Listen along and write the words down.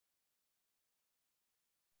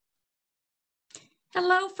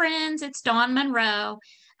Hello, friends. It's Dawn Monroe.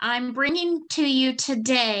 I'm bringing to you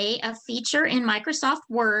today a feature in Microsoft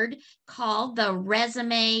Word called the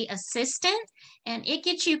Resume Assistant, and it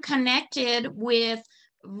gets you connected with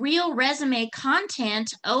real resume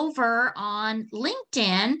content over on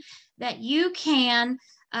LinkedIn that you can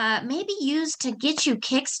maybe use to get you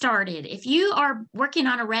kickstarted. If you are working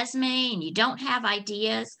on a resume and you don't have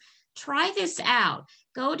ideas, try this out.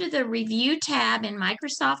 Go to the Review tab in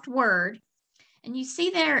Microsoft Word, and you see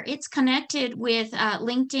there, it's connected with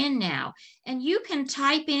LinkedIn now. And you can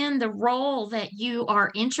type in the role that you are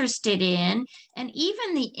interested in and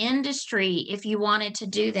even the industry if you wanted to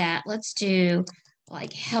do that. Let's do like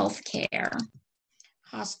healthcare,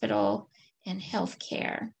 hospital, and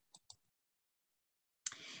healthcare.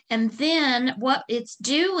 And then what it's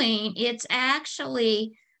doing, it's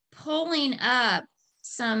actually pulling up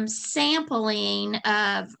some sampling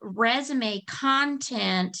of resume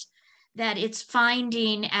content that it's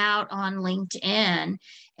finding out on LinkedIn.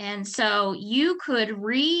 And so you could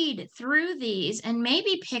read through these and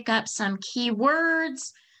maybe pick up some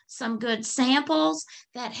keywords, some good samples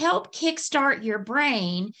that help kickstart your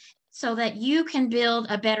brain so that you can build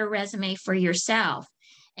a better resume for yourself.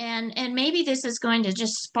 And maybe this is going to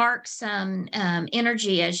just spark some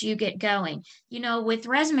energy as you get going. You know, with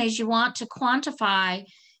resumes, you want to quantify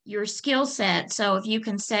your skill set. So if you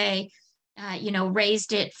can say,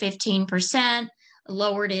 raised it 15%,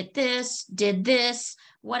 lowered it this, did this,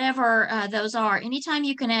 whatever those are. Anytime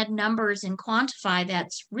you can add numbers and quantify,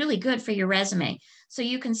 that's really good for your resume. So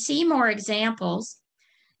you can see more examples.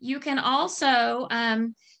 You can also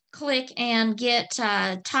click and get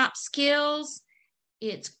top skills.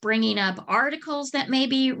 It's bringing up articles that may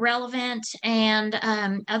be relevant and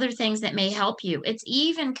other things that may help you. It's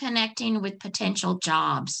even connecting with potential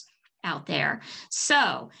jobs out there.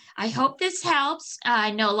 So I hope this helps. I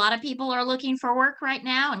know a lot of people are looking for work right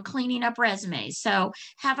now and cleaning up resumes. So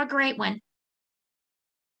have a great one.